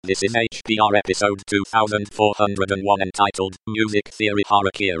This is HPR episode 2401 entitled Music Theory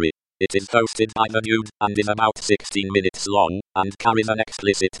Hara-Kiri. It is hosted by the dude and is about 16 minutes long and carries an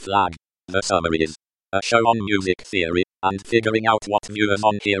explicit flag. The summary is a show on music theory and figuring out what viewers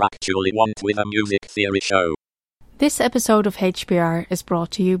on here actually want with a music theory show. This episode of HPR is brought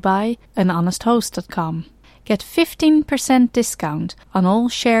to you by anhonesthost.com. Get 15% discount on all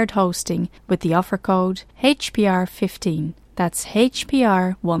shared hosting with the offer code HPR15. That's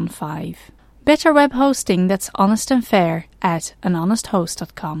HPR15. Better web hosting that's honest and fair at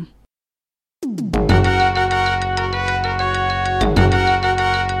anhonesthost.com.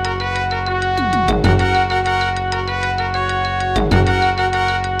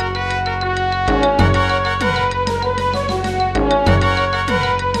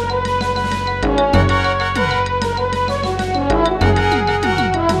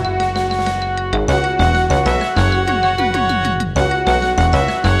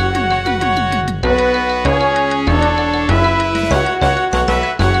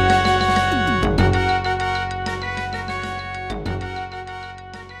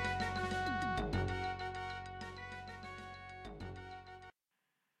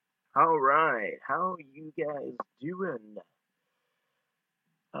 Alright, how you guys doing?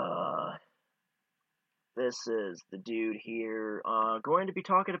 This is the dude here, going to be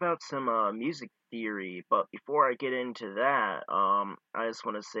talking about some, music theory, but before I get into that, I just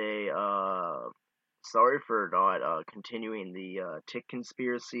want to say, sorry for not, continuing the, tick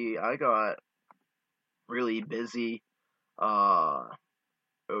conspiracy. I got really busy, over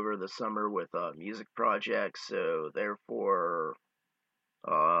the summer with, music projects, so therefore,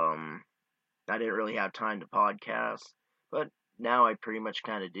 I didn't really have time to podcast, but now I pretty much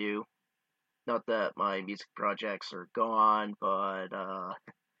kind of do. Not that my music projects are gone, but,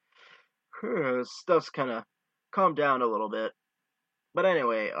 stuff's kind of calmed down a little bit. But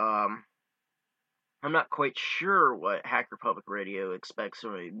anyway, I'm not quite sure what Hacker Public Radio expects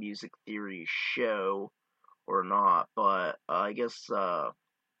from a music theory show or not, but I guess talk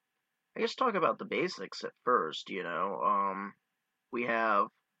about the basics at first, we have,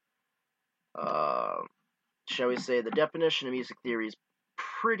 shall we say, the definition of music theory is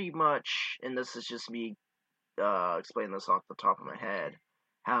pretty much, and this is just me explaining this off the top of my head,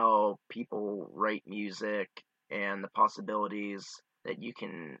 how people write music and the possibilities that you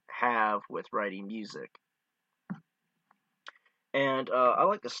can have with writing music. And I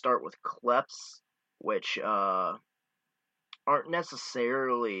like to start with clefs, which aren't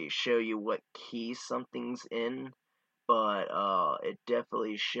necessarily show you what key something's in, but it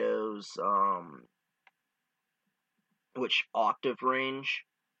definitely shows which octave range.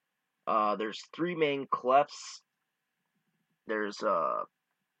 There's three main clefs. There's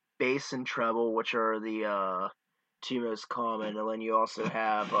bass and treble, which are the two most common, and then you also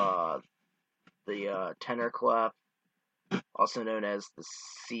have the tenor clef, also known as the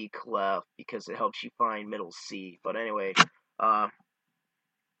C clef, because it helps you find middle C. But anyway,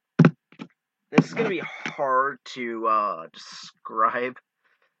 this is gonna be hard to describe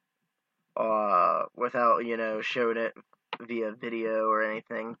without showing it via video or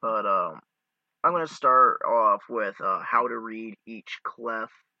anything, but I'm going to start off with how to read each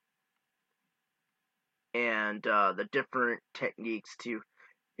clef and the different techniques to,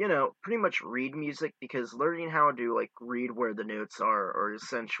 pretty much read music, because learning how to, read where the notes are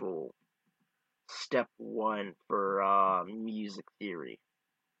essential step one for music theory.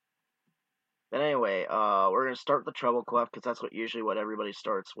 But anyway, we're going to start with the treble clef, because that's usually what everybody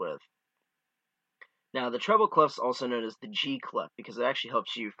starts with. Now, the treble clef is also known as the G clef, because it actually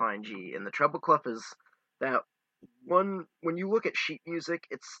helps you find G. And the treble clef is that one, when you look at sheet music,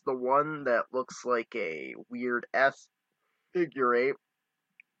 it's the one that looks like a weird S figure eight.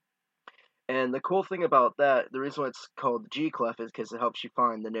 And the cool thing about that, the reason why it's called the G clef, is because it helps you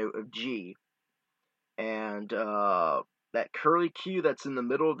find the note of G. And that curly Q that's in the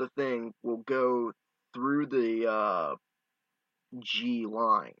middle of the thing will go through the G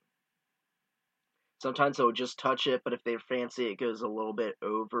line. Sometimes they'll just touch it, but if they're fancy, it goes a little bit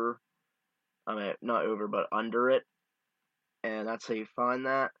over. I mean, not over, but under it. And that's how you find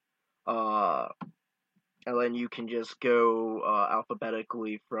that. And then you can just go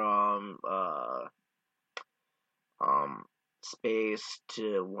alphabetically from space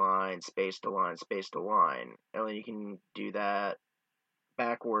to line, space to line, space to line. And then you can do that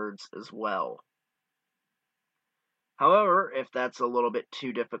backwards as well. However, if that's a little bit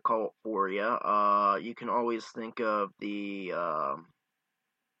too difficult for you, you can always think of the,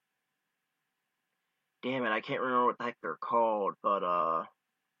 damn it, I can't remember what the heck they're called, but,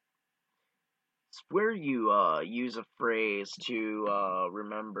 It's where you use a phrase to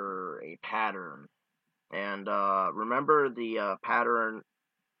remember a pattern. And remember the pattern,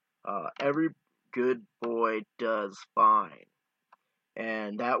 every good boy does fine.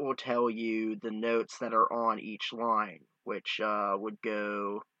 And that will tell you the notes that are on each line, which would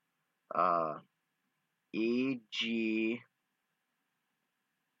go E, G,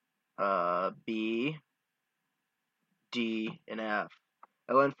 B, D, and F.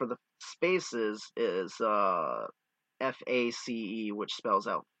 And then for the spaces is FACE, which spells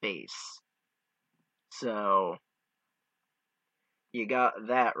out face. So you got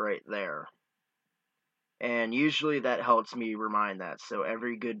that right there. And usually that helps me remind that. So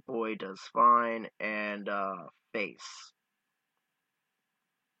every good boy does fine, and face.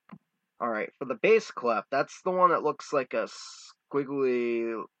 Alright, for the bass clef, that's the one that looks like a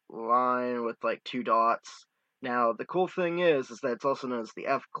squiggly line with like two dots. Now, the cool thing is that it's also known as the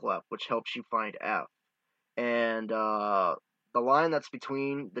F clef, which helps you find F. And the line that's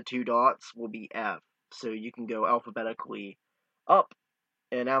between the two dots will be F. So you can go alphabetically up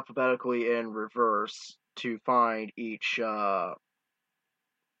and alphabetically in reverse to find each note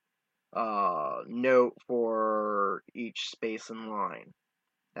for each space and line.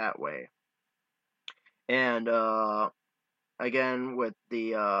 That way. And again with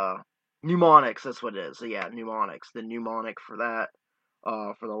the mnemonics, that's what it is. So yeah, mnemonics. The mnemonic for that,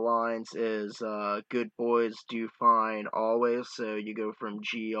 for the lines is good boys do fine always. So you go from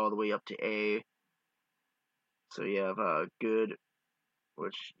G all the way up to A. So you have good,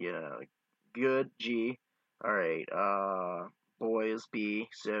 which good G. All right, boys B.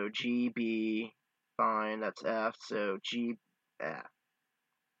 So G B fine. That's F. So G F.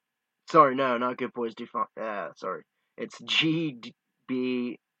 Sorry, no, not good boys do fine. Sorry, it's G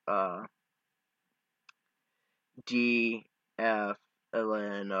B D F and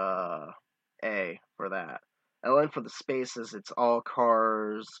then A for that. And then for the spaces, it's all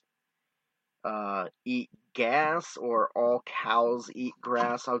cars eat gas or all cows eat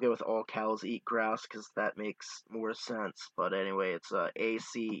grass. I'll go with all cows eat grass because that makes more sense. But anyway, it's A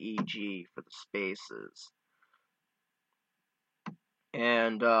C E G for the spaces.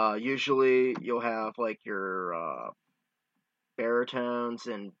 And usually you'll have like your baritones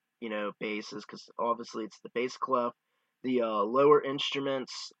and basses, because obviously it's the bass clef. The lower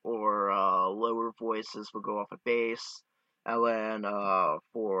instruments or lower voices will go off a bass, and then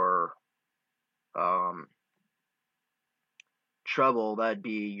for treble, that'd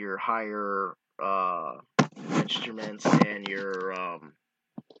be your higher instruments and your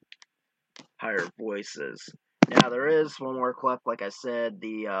higher voices. Now there is one more clef, like I said,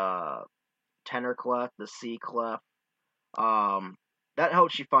 the tenor clef, the C clef. That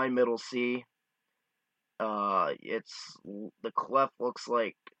helps you find middle C. It's the clef looks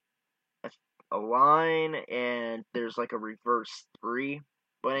like a line, and there's like a reverse 3.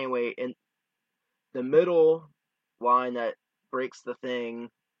 But anyway, in the middle line that breaks the thing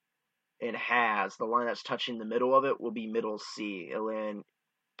in halves, the line that's touching the middle of it will be middle C, and then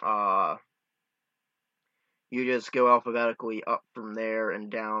you just go alphabetically up from there and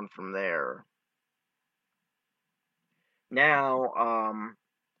down from there. Now,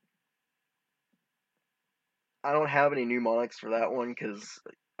 I don't have any mnemonics for that one because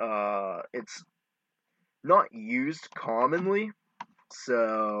it's not used commonly.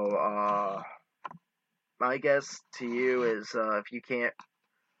 So, my guess to you is if you can't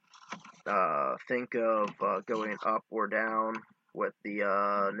think of going up or down with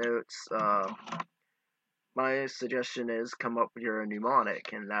the notes, my suggestion is come up with your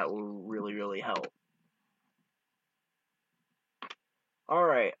mnemonic, and that will really, really help.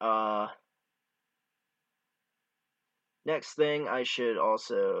 Alright, next thing I should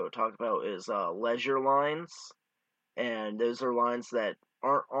also talk about is leisure lines. And those are lines that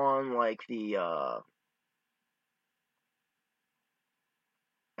aren't on like the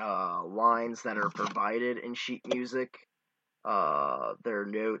lines that are provided in sheet music. They're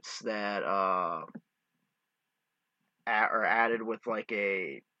notes that are added with like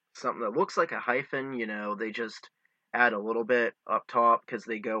something that looks like a hyphen. They just add a little bit up top because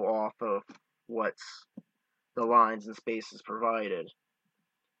they go off of what's the lines and spaces provided.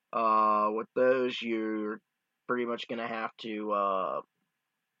 With those, you're pretty much gonna have to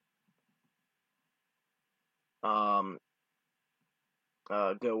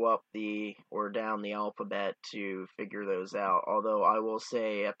go up or down the alphabet to figure those out. Although I will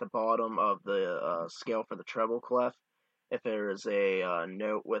say at the bottom of the scale for the treble clef, if there is a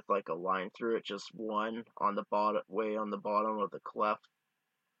note with like a line through it, just one on the bottom, way on the bottom of the clef,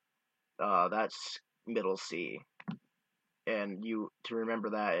 that's middle C. and to remember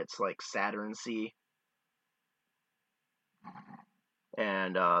that it's like Saturn C,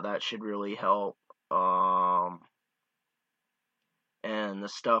 and that should really help. And the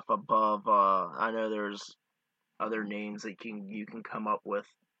stuff above, I know there's other names that you can come up with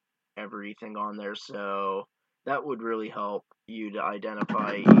everything on there, so that would really help you to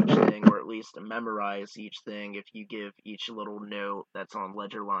identify each thing, or at least memorize each thing if you give each little note that's on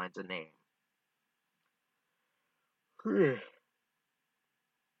ledger lines a name.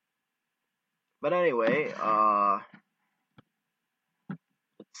 But anyway, let's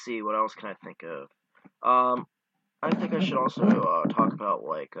see, what else can I think of? I think I should also talk about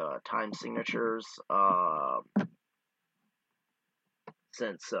like time signatures,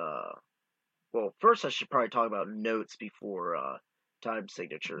 since well, first I should probably talk about notes before time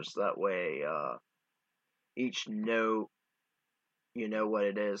signatures. That way, each note, you know what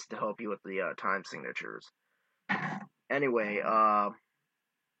it is to help you with the time signatures. Anyway,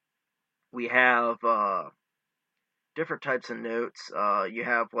 we have different types of notes. You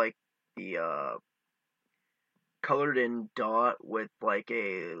have like the colored in dot with like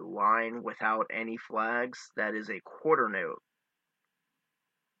a line without any flags. That is a quarter note.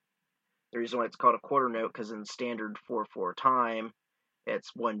 The reason why it's called a quarter note, because in standard 4/4 time,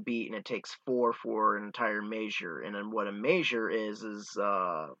 it's one beat and it takes 4 for an entire measure. And then what a measure is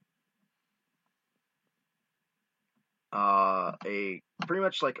a pretty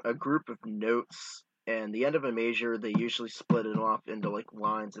much like a group of notes. And the end of a measure, they usually split it off into like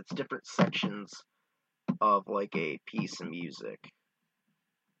lines. It's different sections of like a piece of music.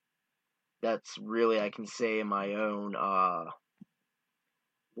 That's really, I can say in my own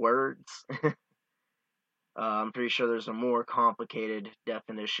words. I'm pretty sure there's a more complicated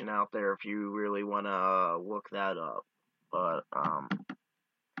definition out there if you really want to look that up. But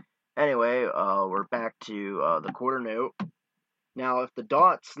anyway, we're back to the quarter note. Now, if the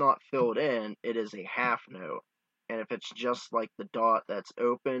dot's not filled in, it is a half note. And if it's just like the dot that's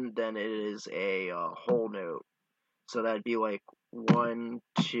open, then it is a whole note. So that'd be like 1,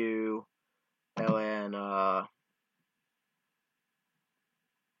 2, and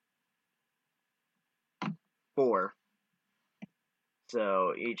 4.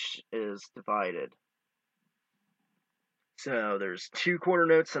 So each is divided. So there's 2 quarter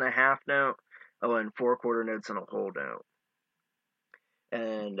notes and a half note, and 4 quarter notes and a whole note.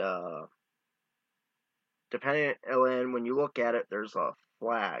 And depending, and when you look at it, there's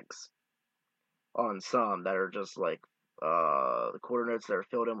flags on some that are just like the quarter notes that are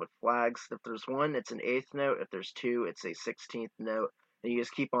filled in with flags. If there's 1, it's an 8th note. If there's 2, it's a 16th note. And you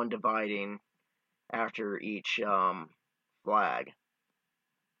just keep on dividing after each flag.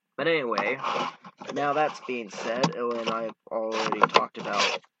 But anyway, now that's being said, and I've already talked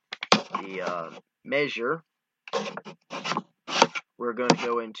about the measure. We're going to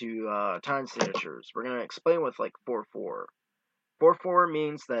go into time signatures. We're going to explain with like 4/4. 4/4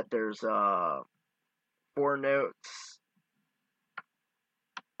 means that there's 4 notes.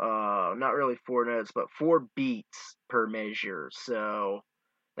 Not really 4 notes, but 4 beats per measure. So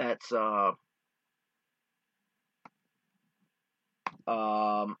that's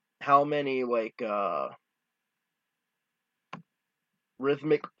how many like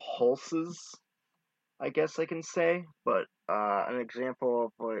rhythmic pulses, I guess I can say. But an example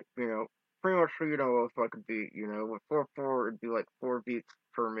of like, pretty much, if I could beat, with 4/4, it'd be like 4 beats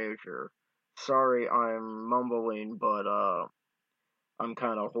per measure. Sorry, I'm mumbling, but I'm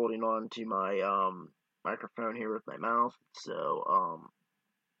kind of holding on to my microphone here with my mouth. So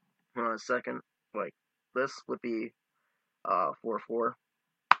hold on a second. Like this would be 4/4.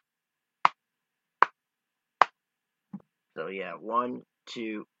 So yeah, 1,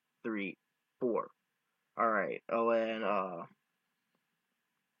 2, 3, 4. All right. Oh, and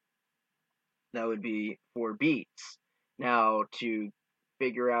that would be 4 beats. Now, to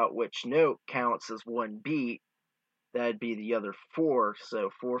figure out which note counts as 1 beat, that'd be the other 4. So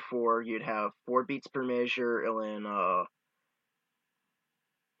 4/4, you'd have 4 beats per measure, and then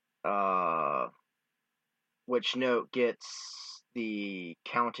which note gets the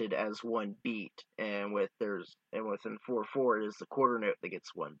counted as 1 beat, and within 4/4 it is the quarter note that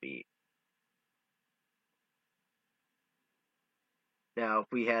gets 1 beat. Now, if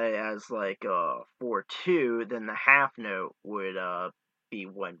we had it as like 4/2, then the half note would be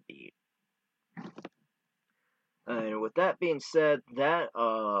 1 beat. And with that being said, that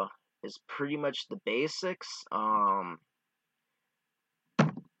is pretty much the basics of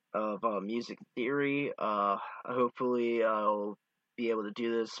music theory. Hopefully, I'll be able to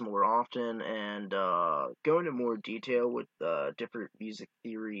do this more often and go into more detail with different music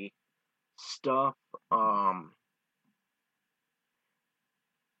theory stuff.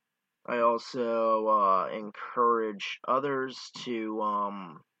 I also encourage others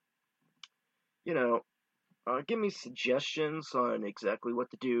to, give me suggestions on exactly what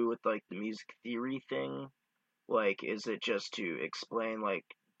to do with like the music theory thing. Like, is it just to explain like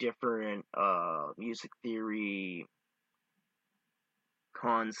different music theory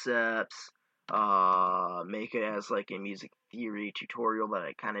concepts? Make it as like a music theory tutorial that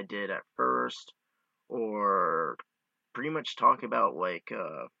I kind of did at first, or pretty much talk about like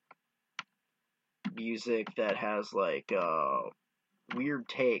music that has like weird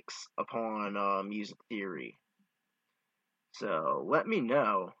takes upon music theory. So let me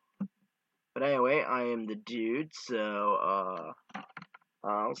know. But anyway, I am the dude, so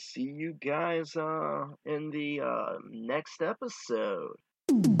I'll see you guys in the next episode.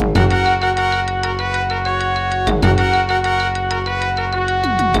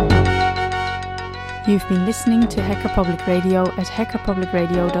 You've been listening to Hacker Public Radio at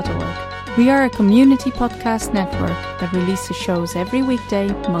hackerpublicradio.org. We are a community podcast network that releases shows every weekday,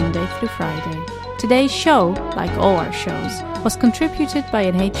 Monday through Friday. Today's show, like all our shows, was contributed by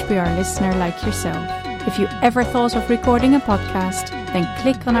an HPR listener like yourself. If you ever thought of recording a podcast, then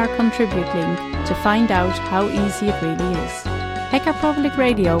click on our contribute link to find out how easy it really is. Hacker Public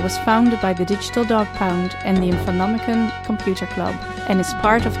Radio was founded by the Digital Dog Pound and the Infonomicon Computer Club and is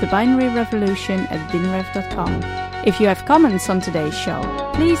part of the binary revolution at binrev.com. If you have comments on today's show,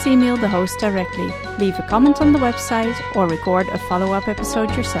 please email the host directly, leave a comment on the website, or record a follow-up episode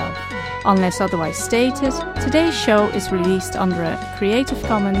yourself. Unless otherwise stated, today's show is released under a Creative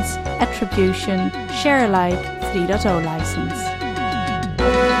Commons Attribution Share Alike 3.0 license.